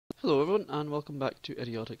Hello everyone and welcome back to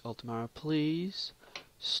IUPlays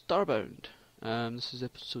Starbound. This is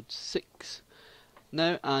episode 6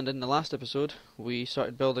 now, and in the last episode we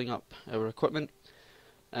started building up our equipment.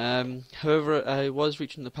 However, I was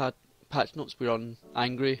reaching the patch notes. We're on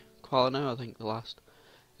Angry Koala now. I think the last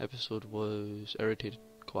episode was Irritated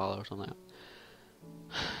Koala or something like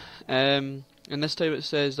that. And this time it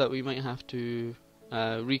says that we might have to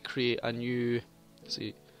recreate a new, let's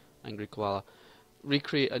see, Angry Koala.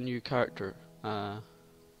 Recreate a new character.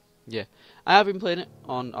 Yeah, I have been playing it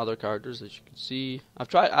on other characters, as you can see.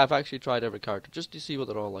 I've actually tried every character just to see what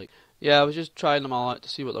they're all like. Yeah, I was just trying them all out to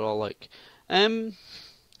see what they're all like.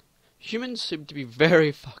 Humans seem to be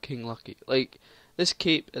very fucking lucky. Like, this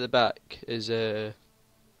cape at the back is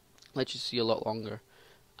lets you see a lot longer,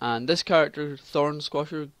 and this character, Thorn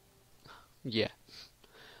Squasher, yeah,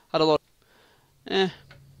 had a lot.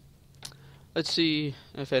 Let's see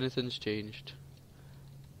if anything's changed.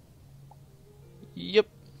 Yep.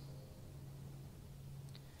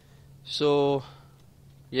 So,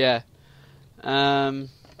 yeah.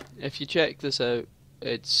 If you check this out,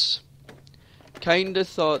 it's kinda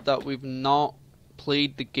thought that we've not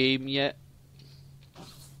played the game yet.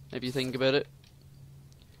 If you think about it.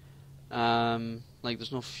 Like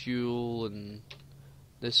there's no fuel and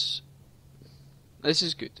this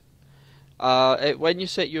is good. When you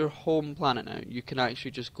set your home planet now, you can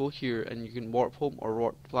actually just go here and you can warp home or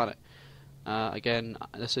warp planet. Again,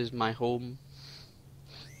 this is my home.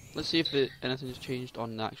 Let's see if anything's changed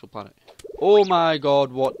on the actual planet. Oh my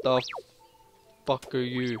god, what the fuck are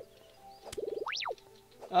you?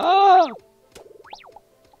 Ah!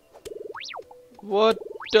 What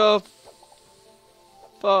the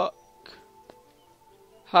fuck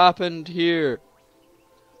happened here?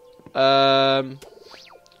 Ow.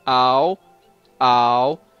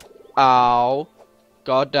 Ow. Ow.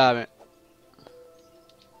 God damn it.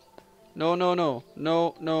 No, no, no.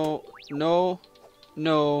 No, no, no,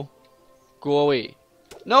 no. Go away.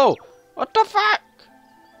 No! What the fuck?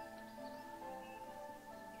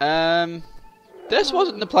 This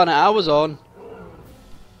wasn't the planet I was on.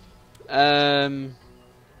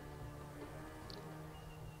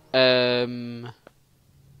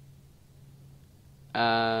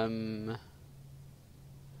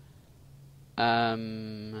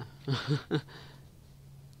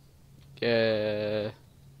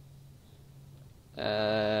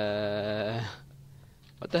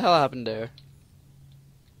 What the hell happened there?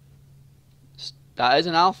 That is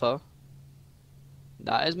an alpha.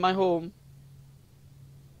 That is my home.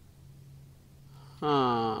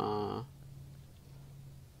 Huh.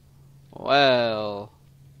 Well,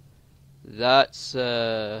 that's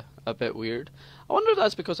a bit weird. I wonder if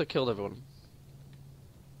that's because I killed everyone.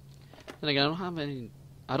 Then again,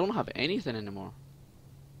 I don't have anything anymore.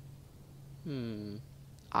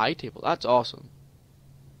 Eye table. That's awesome.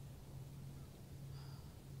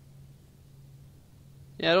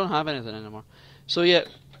 Yeah, I don't have anything anymore. So yeah,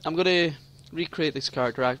 I'm gonna recreate this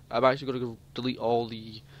character. I'm actually gonna go delete all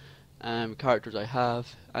the characters I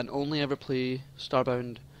have and only ever play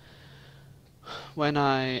Starbound when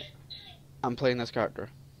I am playing this character.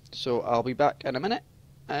 So I'll be back in a minute.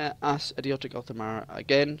 As Idiotic Ultimara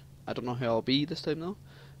again. I don't know who I'll be this time though,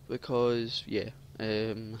 because yeah,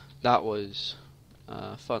 that was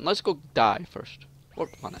fun. Let's go die first.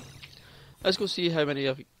 Warp planet. Let's go see how many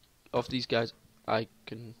of these guys I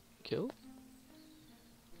can kill.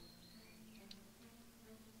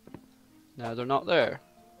 No, they're not there.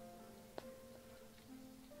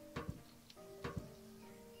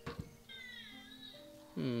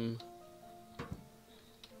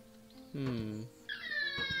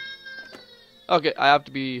 Okay, I have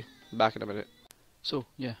to be back in a minute. So,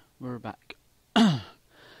 yeah, we're back. I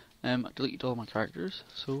deleted all my characters,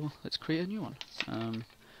 so let's create a new one.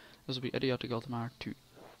 This will be Idiotic Ultimar 2.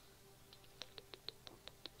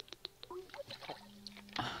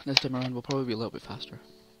 This time around will probably be a little bit faster,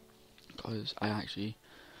 because I actually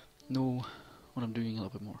know what I'm doing a little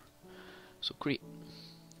bit more. So, create.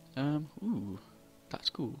 Ooh, that's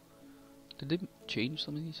cool. Did they change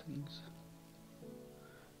some of these things?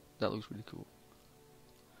 That looks really cool.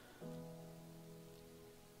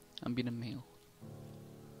 I'm being a male.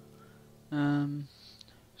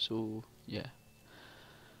 So yeah.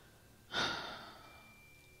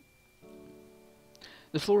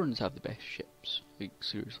 The Florins have the best ships. Like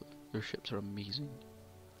seriously, their ships are amazing.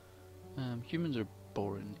 Humans are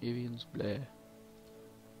boring. Avians, bleh.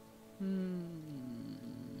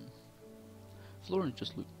 Florins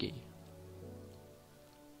just look gay.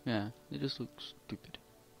 Yeah, they just look stupid.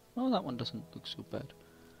 Oh, that one doesn't look so bad.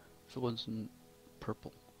 If it wasn't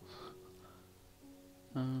purple.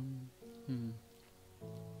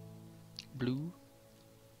 blue.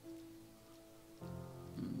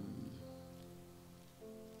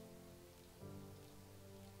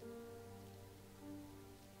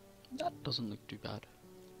 That doesn't look too bad.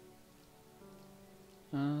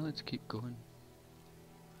 Let's keep going.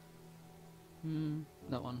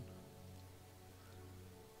 That one.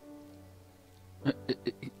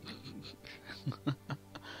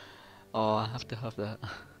 Oh, I have to have that.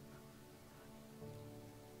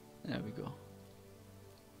 There we go.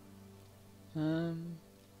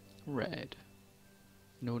 Red.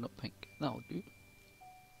 No, not pink. That'll do.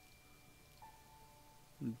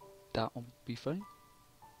 That'll be fine.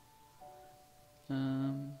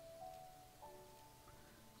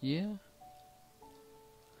 Yeah.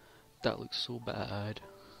 That looks so bad.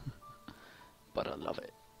 But I love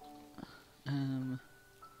it.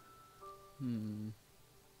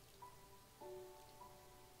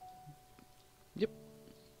 Yep.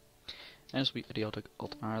 And sweet idiotic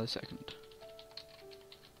Ultimara the second.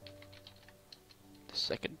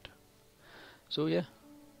 So yeah.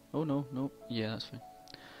 Oh no, no. Yeah, that's fine.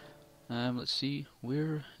 Let's see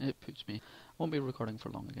where it puts me. Won't be recording for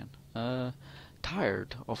long again.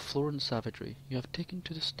 Tired of Florin's savagery, you have taken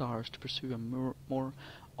to the stars to pursue a more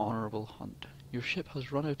honourable hunt. Your ship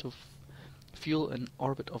has run out of fuel in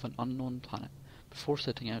orbit of an unknown planet. Before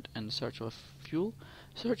setting out in search of fuel,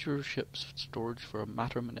 search your ship's storage for a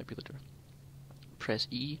matter manipulator. Press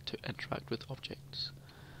E to interact with objects.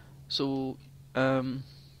 So,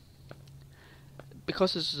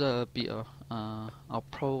 because this is a beta, I'll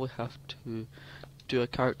probably have to do a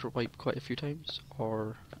character wipe quite a few times,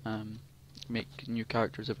 or make new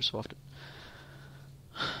characters every so often.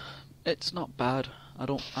 It's not bad. I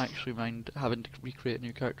don't actually mind having to recreate a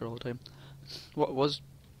new character all the time. What I was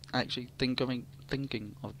actually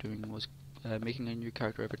thinking of doing was making a new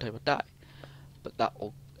character every time I die, but that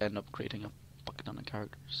will end up creating a bucket ton of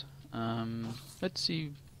characters. Let's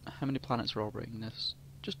see how many planets are orbiting this.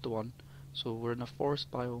 Just the one. So we're in a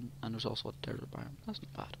forest biome, and there's also a desert biome. That's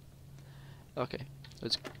not bad. Okay,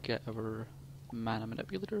 let's get our mana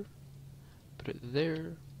manipulator. Put it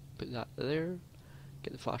there. Put that there.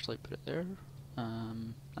 Get the flashlight. Put it there.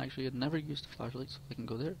 Actually, I'd never used the flashlight, so I can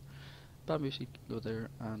go there. Bamboo seed can go there,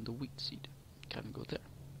 and the wheat seed can go there.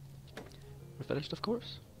 We're finished, of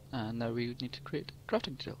course, and now we need to create a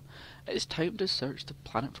crafting table. It is time to search the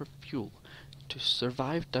planet for fuel. To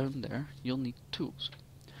survive down there, you'll need tools.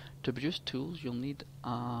 To produce tools, you need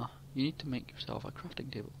to make yourself a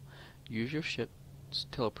crafting table. Use your ship's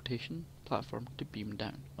teleportation platform to beam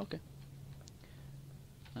down. Okay.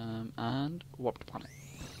 And warped planet.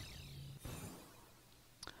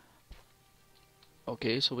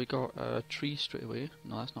 Okay, so we got a tree straight away.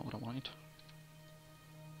 No, that's not what I wanted.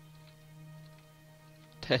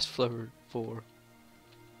 Test flower 4.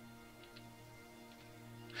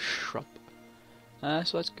 Shrub.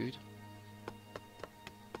 So that's good.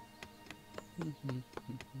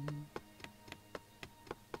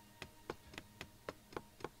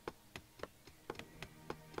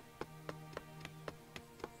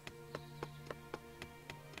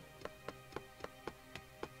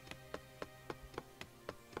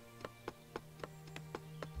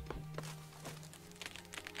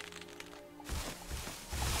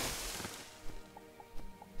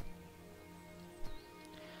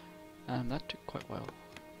 That took quite a while.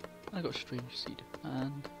 I got a strange seed,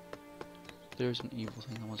 and there's an evil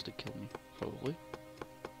thing that wants to kill me, probably.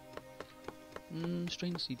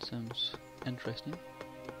 Strange seed sounds interesting.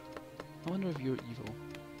 I wonder if you're evil.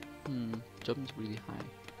 Jumping's really high.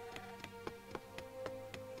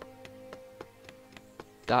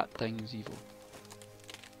 That thing is evil.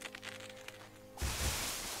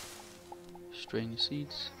 Strange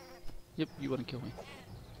seeds. Yep, you want to kill me.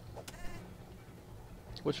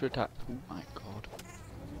 What's your attack? Oh my god.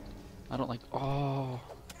 I don't like... Oh!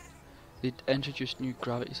 They introduced new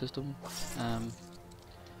gravity system.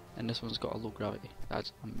 And this one's got a low gravity.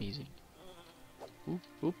 That's amazing. Oop,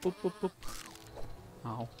 oop, oop, oop, oop.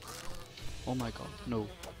 Ow. Oh my god. No.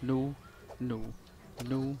 No. No.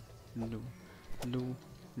 No. No. No.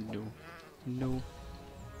 No. No.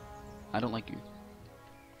 I don't like you.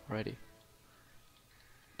 Alrighty.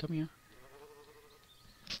 Come here.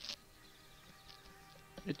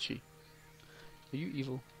 Itchy. Are you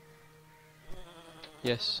evil?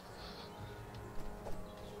 Yes.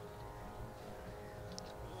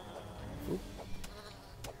 Oop.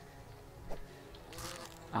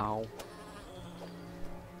 Ow.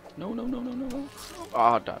 No, no, no, no, no, no.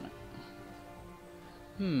 Ah, damn it.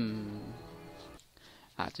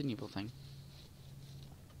 That's an evil thing.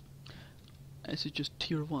 This is just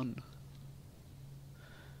tier 1.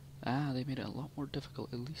 Ah, they made it a lot more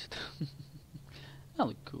difficult at least. That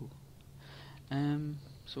looked cool.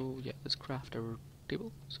 So yeah, let's craft our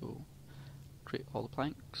table. So create all the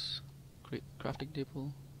planks, create crafting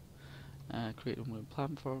table, create wooden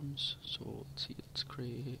platforms. So let's see, let's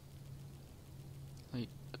create like,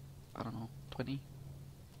 I don't know, 20.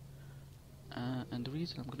 And the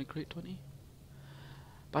reason I'm going to create 20,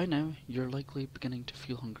 by now you're likely beginning to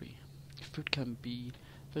feel hungry. Food can be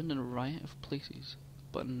found in a variety of places,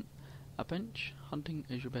 but in a pinch, hunting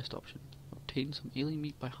is your best option. Obtain some alien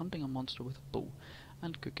meat by hunting a monster with a bow,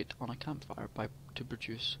 and cook it on a campfire to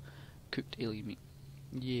produce cooked alien meat.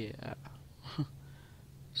 Yeah.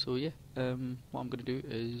 So yeah, what I'm going to do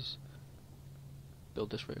is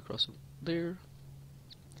build this right across there,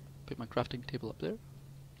 put my crafting table up there,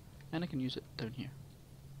 and I can use it down here.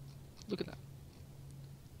 Look at that.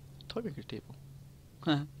 Toy maker's table.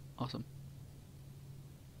 Awesome.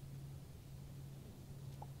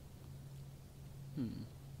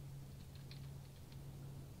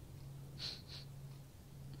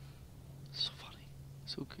 So funny.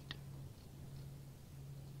 So good.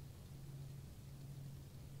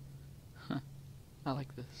 I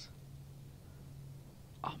like this.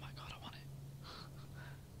 Oh my god, I want it.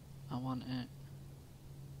 I want it.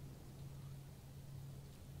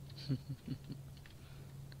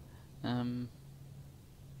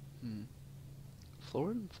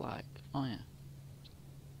 Florin flag. Oh yeah.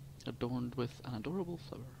 Adorned with an adorable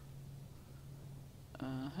flower.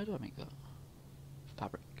 How do I make that?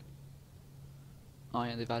 Fabric. Oh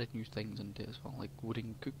yeah, they've added new things into it as well, like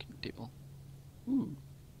wooden cooking table. Ooh.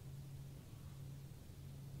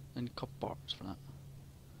 And cup bars for that.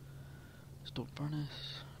 Stone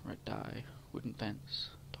furnace, red dye, wooden fence,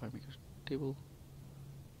 toy maker's table.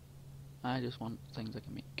 I just want things I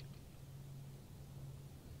can make.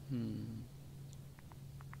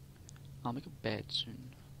 I'll make a bed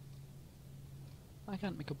soon. I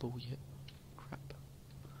can't make a bow yet. Crap.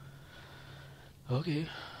 Okay,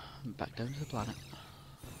 back down to the planet.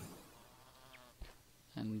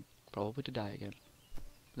 And probably to die again.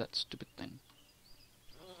 That stupid thing.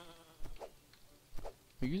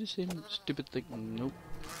 Are you the same stupid thing? Nope.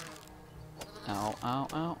 Ow, ow,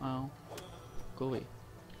 ow, ow. Go away.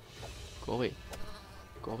 Go away.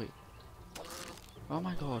 Go away. Oh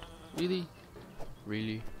my god. Really?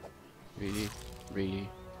 Really? Really? Really?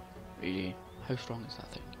 Really? How strong is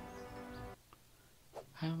that thing?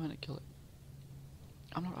 How am I gonna kill it?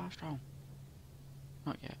 I'm not that strong.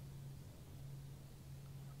 Not yet.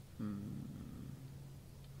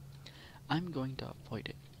 I'm going to avoid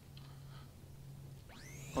it.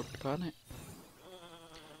 Or can it?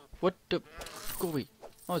 What the? Go away.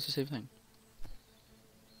 Oh, it's the same thing.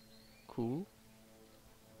 Cool.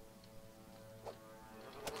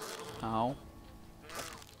 Ow.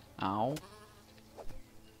 Ow.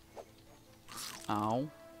 Ow.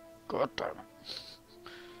 God damn it.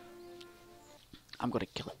 I'm gonna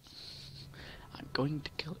kill it. I'm going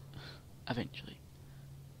to kill it. Eventually.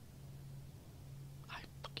 I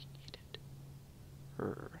fucking hate it.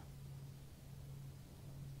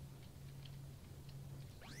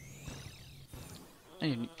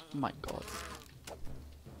 And, my god.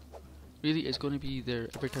 Really, it's gonna be there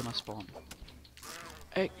every time I spawn.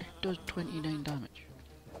 It does 29 damage.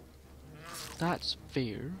 That's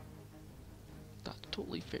fair. That's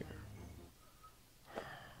totally fair.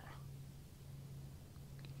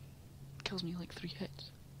 Kills me like 3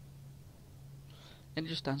 hits. And it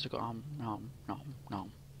just stands there going, nom, nom,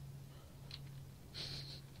 nom.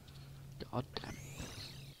 God damn it.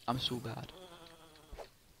 I'm so bad.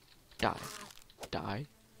 Die. Die.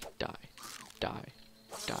 Die. Die.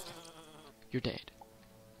 Die. You're dead.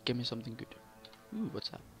 Give me something good. Ooh, what's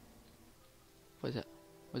that? What is that?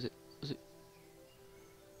 What is it? What is it?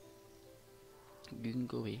 You can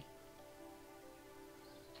go away.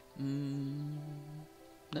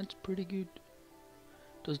 That's pretty good.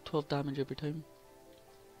 Does 12 damage every time.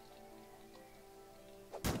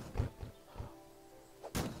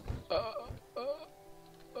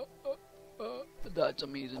 That's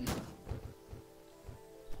amazing.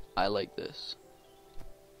 I like this.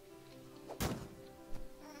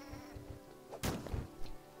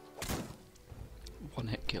 One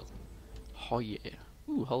hit kill. Oh yeah.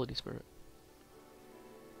 Ooh, holiday spirit.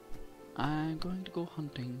 I'm going to go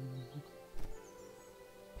hunting.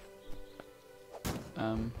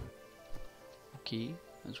 Okay,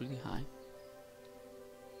 that's really high.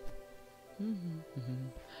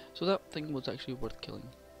 So that thing was actually worth killing.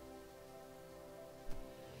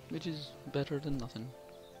 Which is better than nothing.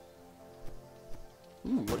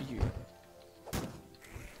 Ooh, what are you?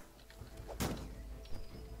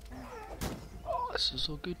 Oh, this is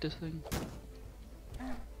so good, this thing.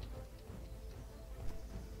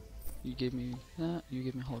 You gave me that, you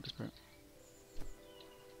gave me holiday spirit.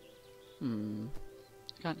 I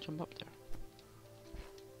can't jump up there.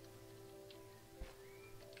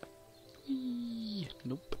 Whee!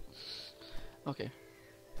 Nope. Okay.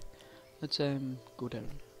 Let's go down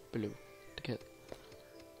below to get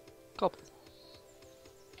cobble.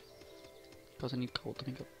 Because I need coal to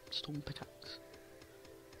make a stone pickaxe.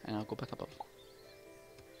 And I'll go back above.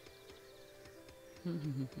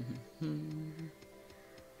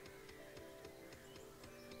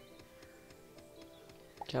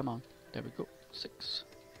 Come on, there we go. 6.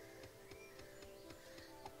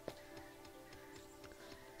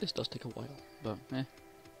 This does take a while, but I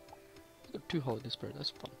got 2 holiday spirit,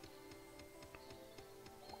 that's fun.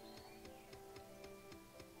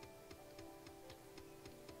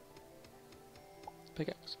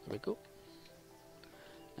 Pickaxe, there we go.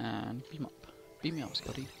 And beam up. Beam me up,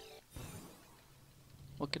 Scotty.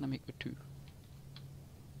 What can I make with 2?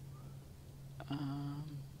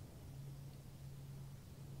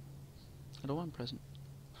 I don't want a present.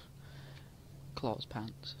 Claws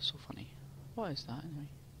pants, so funny. What is that anyway?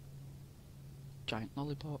 Giant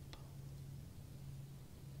lollipop.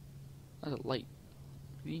 That's a light.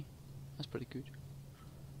 Really? That's pretty good.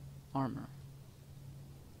 Armor.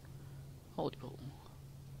 Holiday bow.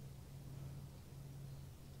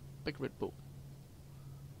 Big red bow.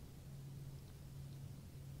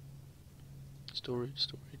 Storage.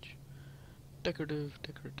 Decorative.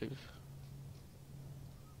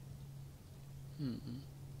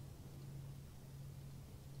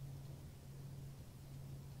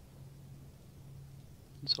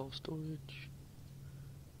 Solve storage.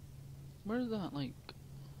 Where's that, like,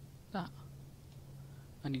 that?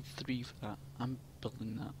 I need 3 for that. I'm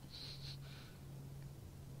building that.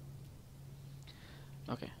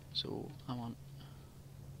 Okay, so I want...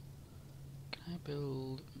 Can I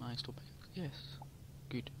build my stone pickaxe? Yes.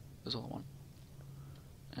 Good. That's all I want.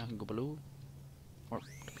 And I can go below. Or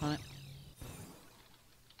the planet.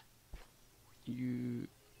 You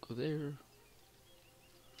go there.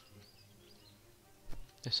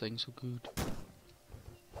 This thing's so good.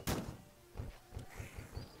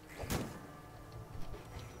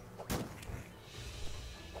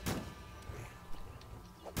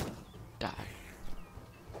 Die.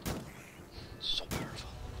 So powerful.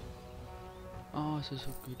 Oh, this is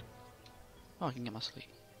so good. Oh, I can get my slate.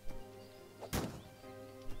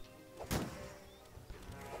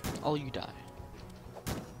 All you die.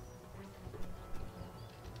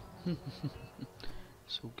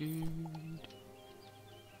 So good.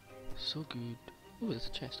 So good. Ooh, there's a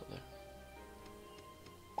chest up there.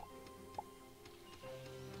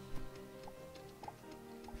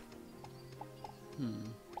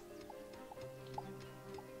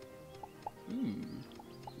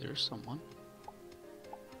 There's someone.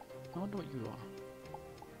 I wonder what you are.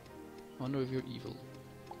 I wonder if you're evil.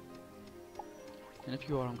 And if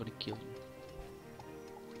you are, I'm gonna kill you.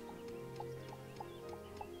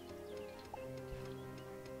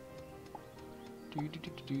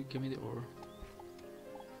 Give me the ore.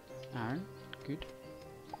 Iron, good.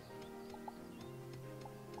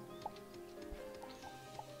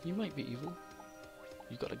 You might be evil.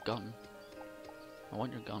 You got a gun. I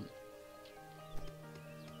want your gun.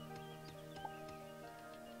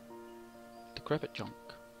 Decrepit junk.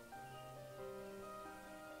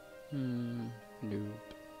 Noob.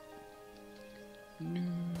 Noob.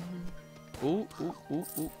 Oh,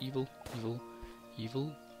 evil.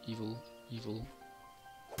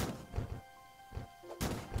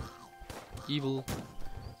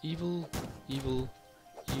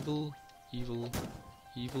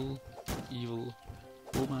 Evil.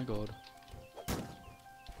 Oh my god.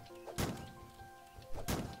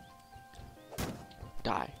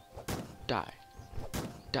 Die.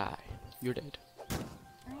 You're dead.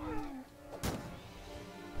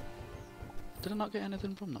 Did I not get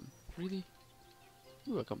anything from them? Really?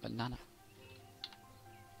 Ooh, I got banana.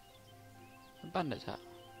 A bandit's hat.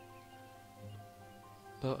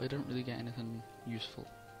 But I don't really get anything useful.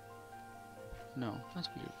 No, that's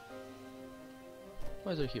weird.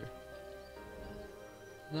 Why is there here?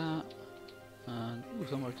 That, and ooh,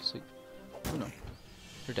 somewhere to sleep. Oh no,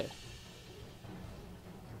 you're dead.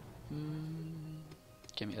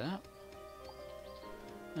 Give me that,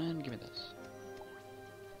 and give me this.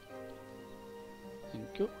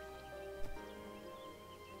 Thank you.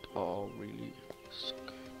 Oh, really? So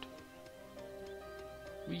good.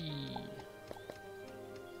 Whee!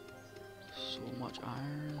 So much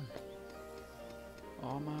iron.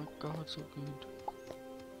 Oh my god, so good.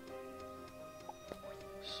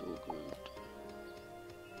 So good.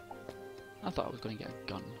 I thought I was going to get a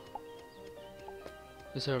gun.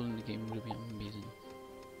 This early in the game would be amazing.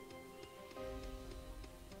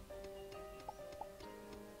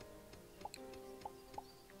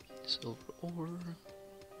 silver ore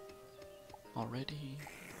already.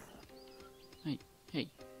 Hey, hey,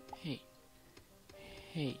 hey,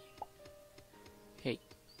 hey, hey,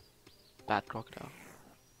 bad crocodile.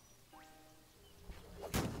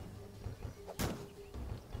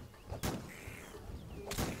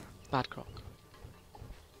 Bad croc.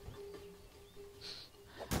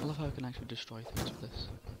 I love how I can actually destroy things with this.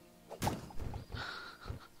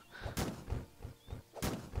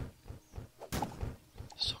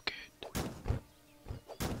 So good.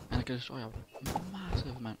 And I can destroy a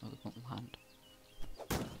massive amount of the land.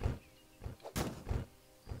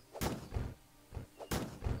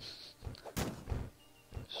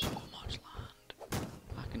 So much land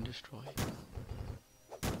I can destroy.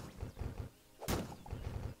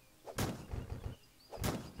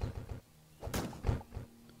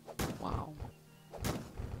 Wow.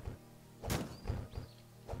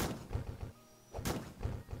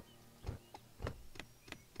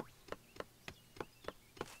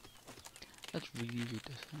 That's really good,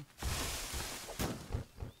 this thing.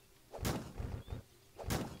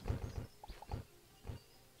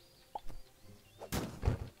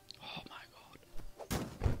 Oh my god.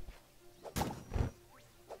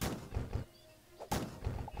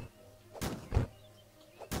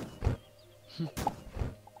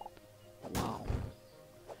 Wow.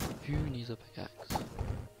 Who needs a pickaxe?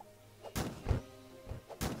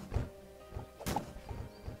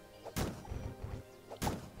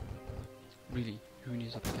 Really, who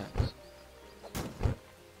needs a pickaxe?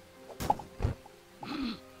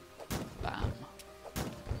 Bam.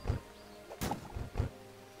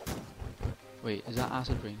 Wait, is that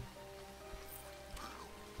acid rain?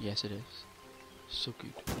 Yes it is. So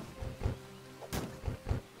good.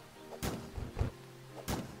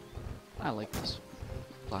 I like this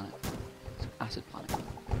planet. It's an acid planet.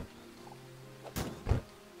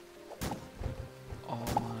 Oh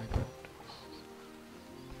my god.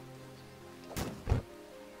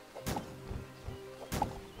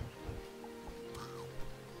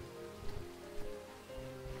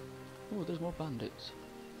 Oh, there's more bandits.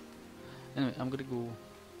 Anyway, I'm gonna go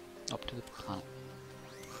up to the planet.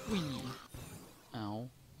 Whee! Ow.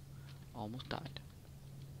 Almost died.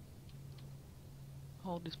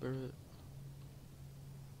 Holy spirit.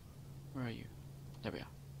 Where are you? There we are.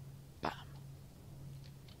 Bam.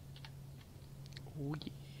 Oh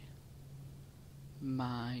yeah.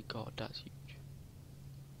 My god, that's huge.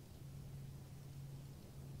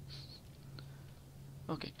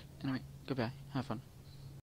 Okay, anyway, goodbye. Have fun.